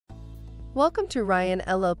Welcome to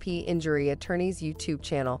ryanllp Injury Attorney's YouTube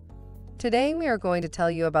channel. Today we are going to tell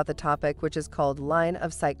you about the topic which is called line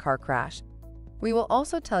of sight car crash. We will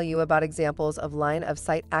also tell you about examples of line of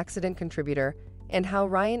sight accident contributor and how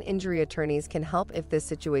Ryan injury attorneys can help if this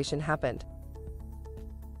situation happened.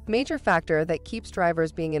 Major factor that keeps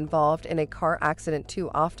drivers being involved in a car accident too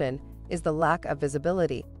often is the lack of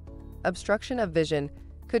visibility. Obstruction of vision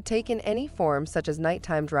could take in any form such as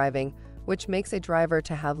nighttime driving, which makes a driver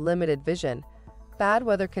to have limited vision. Bad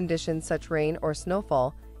weather conditions such rain or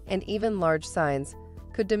snowfall, and even large signs,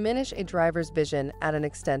 could diminish a driver's vision at an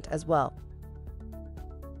extent as well.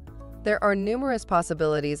 There are numerous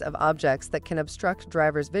possibilities of objects that can obstruct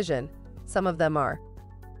driver's vision. Some of them are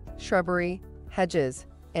shrubbery, hedges,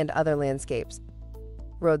 and other landscapes,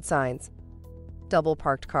 road signs, double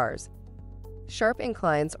parked cars, sharp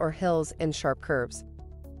inclines or hills and sharp curves,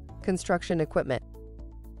 construction equipment,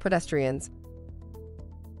 pedestrians.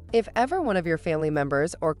 If ever one of your family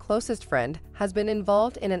members or closest friend has been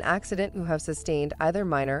involved in an accident who have sustained either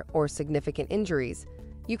minor or significant injuries,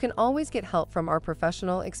 you can always get help from our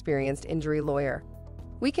professional, experienced injury lawyer.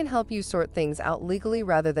 We can help you sort things out legally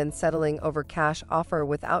rather than settling over cash offer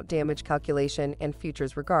without damage calculation and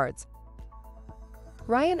futures regards.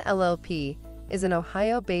 Ryan LLP is an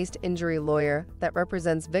Ohio-based injury lawyer that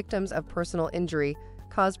represents victims of personal injury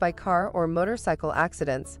caused by car or motorcycle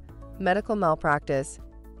accidents, medical malpractice,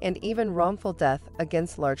 and even wrongful death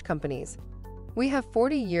against large companies. We have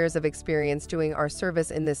 40 years of experience doing our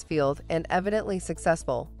service in this field and evidently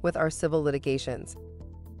successful with our civil litigations.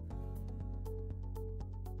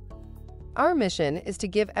 Our mission is to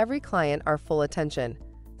give every client our full attention,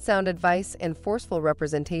 sound advice, and forceful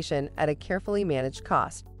representation at a carefully managed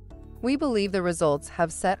cost. We believe the results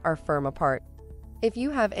have set our firm apart. If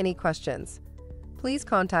you have any questions, please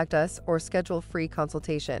contact us or schedule free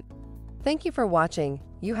consultation. Thank you for watching.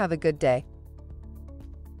 You have a good day.